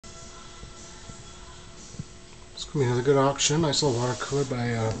It's going to be another good auction. Nice little watercolor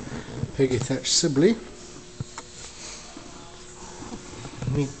by Peggy Thatch Sibley.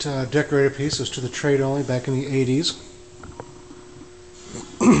 Neat decorator piece. It was to the trade only back in the 80s.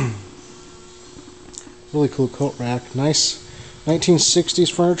 Really cool coat rack. Nice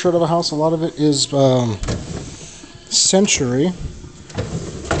 1960s furniture out of a house. A lot of it is Century.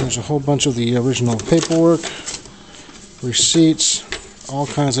 There's a whole bunch of the original paperwork, receipts, all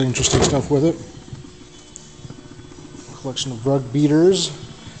kinds of interesting stuff with it. Collection of rug beaters.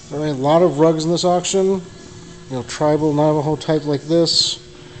 There are a lot of rugs in this auction. You know, tribal Navajo type like this.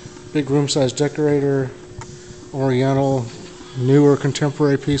 Big room size decorator. Oriental, newer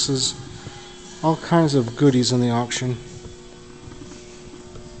contemporary pieces. All kinds of goodies in the auction.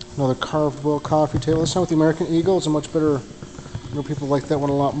 Another carved bowl coffee table. This time with the American Eagle. It's a much better. I know people like that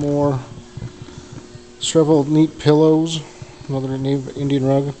one a lot more. Several neat pillows. Another Native Indian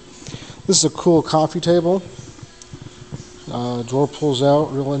rug. This is a cool coffee table. Drawer pulls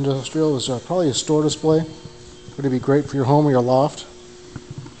out, real industrial. It's probably a store display. Would it be great for your home or your loft?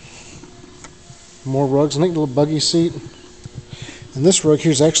 More rugs, a neat little buggy seat. And this rug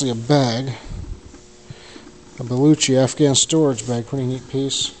here is actually a bag. A Belushi Afghan storage bag, pretty neat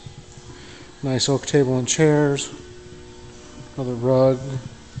piece. Nice oak table and chairs. Another rug,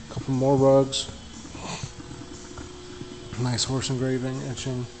 a couple more rugs. Nice horse engraving,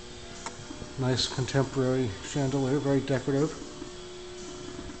 etching. Nice contemporary chandelier, very decorative.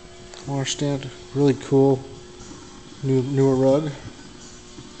 Washstand, really cool newer rug.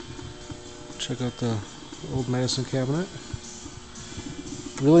 Check out the old medicine cabinet.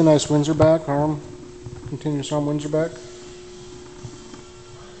 Really nice Windsor back, continuous arm Windsor back.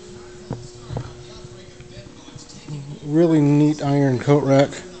 Really neat iron coat rack.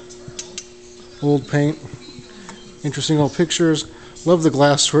 Old paint. Interesting old pictures. Love the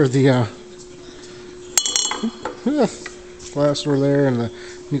glassware, glassware there, and the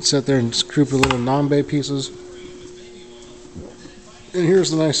neat set there, and group of little Nambe pieces. And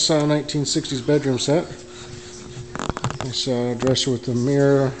here's the nice 1960s bedroom set. Nice dresser with the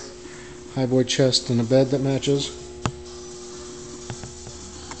mirror, highboy chest, and a bed that matches.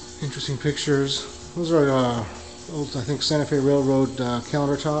 Interesting pictures. Those are old, I think, Santa Fe Railroad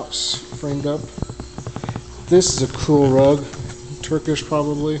countertops framed up. This is a cool rug, Turkish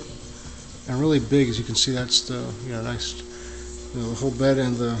probably, and really big. As you can see, that's the nice, the whole bed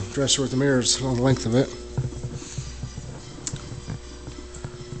and the dresser with the mirrors on the length of it.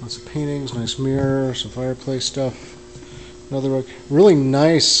 Lots of paintings, nice mirror, some fireplace stuff. Another rug, really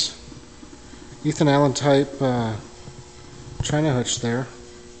nice Ethan Allen type china hutch there.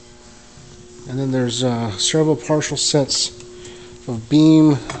 And then there's several partial sets of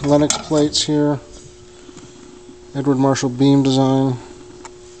beam Lenox plates here. Edward Marshall beam design.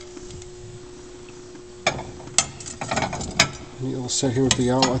 Neat little set here with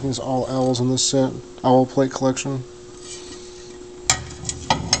the owl. I think it's all owls in this set. Owl plate collection.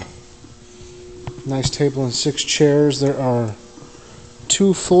 Nice table and 6 chairs. There are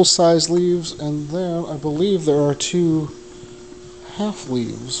 2 full-size leaves, and then I believe there are 2 half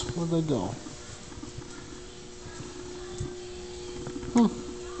leaves. Where'd they go?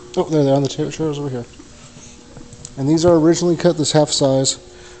 Oh, there they are on the chairs over here. And these are originally cut this half size,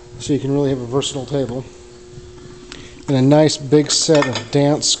 so you can really have a versatile table. And a nice big set of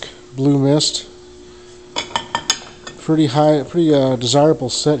Dansk Blue Mist. Pretty desirable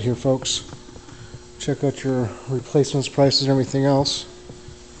set here, folks. Check out your replacements, prices, and everything else.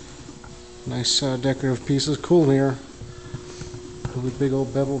 Nice decorative pieces. Cool mirror. Really big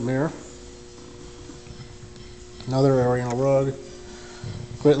old beveled mirror. Another Oriental rug.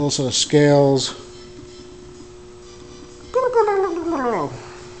 Great little set of scales.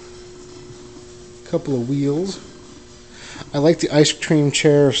 Couple of wheels. I like the ice cream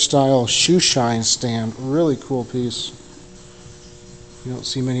chair style shoe shine stand. Really cool piece. You don't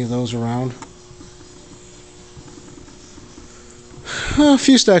see many of those around. A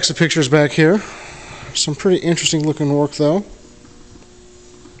few stacks of pictures back here. Some pretty interesting looking work though.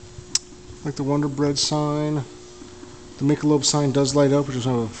 Like the Wonder Bread sign. The Michelob sign does light up, which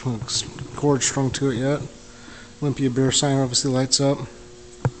doesn't have a cord strung to it yet. Olympia Beer sign obviously lights up.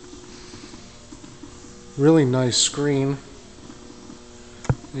 Really nice screen.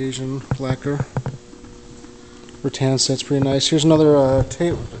 Asian lacquer. Rattan set's pretty nice. Here's another a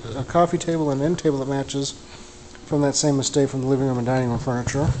coffee table and end table that matches from that same estate from the living room and dining room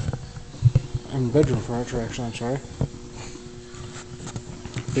furniture. And bedroom furniture, actually, I'm sorry.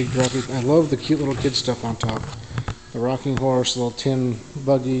 Big droppy. I love the cute little kid stuff on top. The rocking horse, the little tin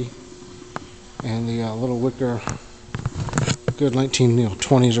buggy, and the little wicker, good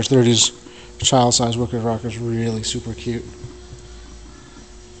 1920s or 30s child-size wicker rock is really super cute.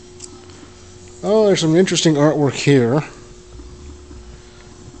 Oh, there's some interesting artwork here.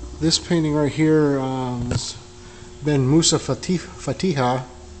 This painting right here is Ben Musa Fatiha.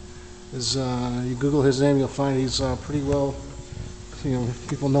 You Google his name, you'll find he's pretty well,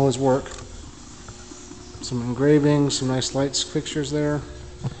 people know his work. Some engravings, some nice light fixtures there.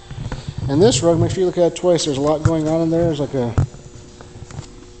 And this rug, make sure you look at it twice. There's a lot going on in there. There's like a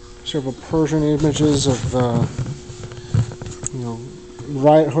several Persian images of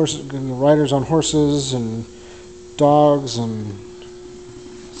riders on horses and dogs, and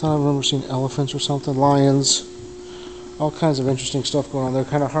I thought I remember seeing elephants or something, lions. All kinds of interesting stuff going on there.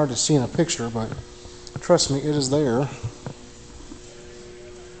 Kind of hard to see in a picture, but trust me, it is there.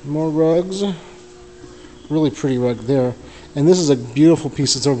 More rugs. Really pretty rug there. And this is a beautiful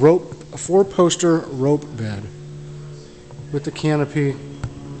piece. It's a 4-poster rope bed with the canopy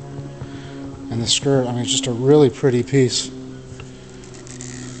and the skirt. I mean, it's just a really pretty piece.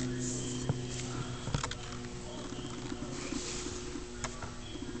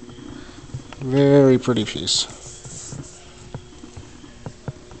 Very pretty piece.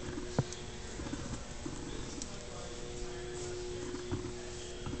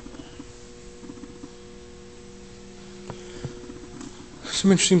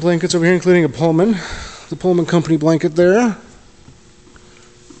 Some interesting blankets over here, including a Pullman. The Pullman Company blanket there.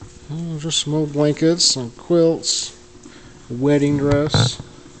 Oh, just some old blankets, some quilts, a wedding dress,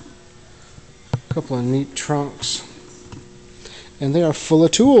 a couple of neat trunks. And they are full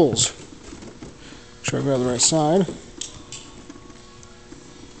of tools. Try to grab the right side.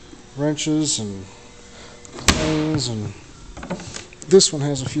 Wrenches and planes, and this one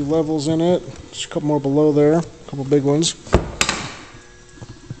has a few levels in it. There's a couple more below there, a couple big ones.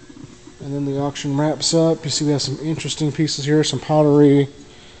 And then the auction wraps up. You see we have some interesting pieces here, some pottery,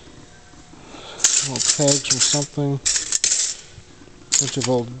 little pegs or something, bunch of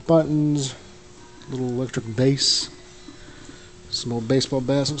old buttons, little electric bass, some old baseball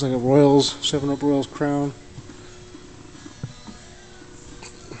bats, looks like a Royals, 7-Up Royals crown.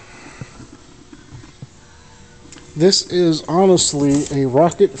 This is honestly a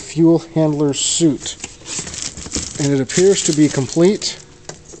rocket fuel handler suit, and it appears to be complete.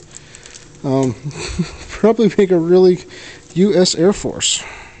 Probably make a really U.S. Air Force.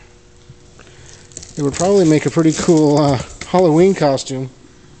 It would probably make a pretty cool Halloween costume.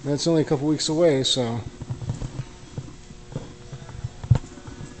 That's only a couple weeks away, so.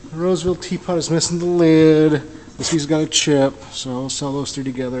 The Roseville teapot is missing the lid. This piece has got a chip, so I'll sell those 3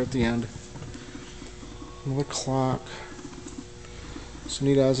 together at the end. Another clock. Some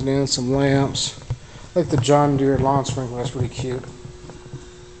neat odds and ends, some lamps. I like the John Deere lawn sprinkler, that's pretty cute.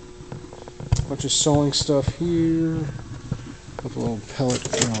 Bunch of sewing stuff here. A couple little pellet,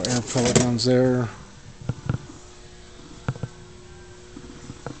 air pellet guns there.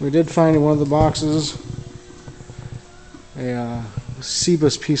 We did find in one of the boxes a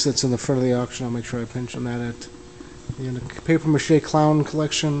Cebus piece that's in the front of the auction. I'll make sure I pinch on that at the end. A paper mache clown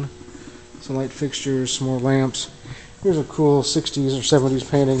collection. Some light fixtures, some more lamps. Here's a cool 60s or 70s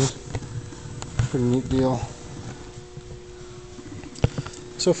painting. Pretty neat deal.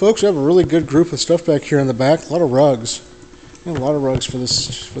 So folks, we have a really good group of stuff back here in the back. A lot of rugs. A lot of rugs for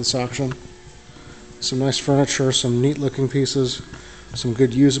this auction. Some nice furniture, some neat looking pieces, some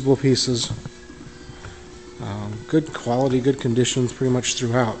good usable pieces. Good quality, good conditions pretty much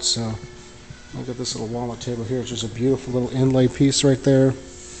throughout. So look at this little walnut table here. It's just a beautiful little inlay piece right there.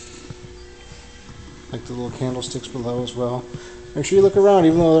 Like the little candlesticks below as well. Make sure you look around,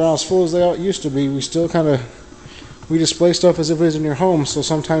 even though they're not as full as they used to be. We display stuff as if it was in your home, so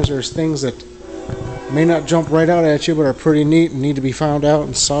sometimes there's things that may not jump right out at you, but are pretty neat and need to be found out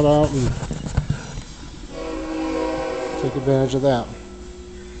and sought out, and take advantage of that.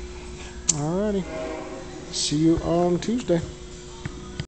 Alrighty. See you on Tuesday.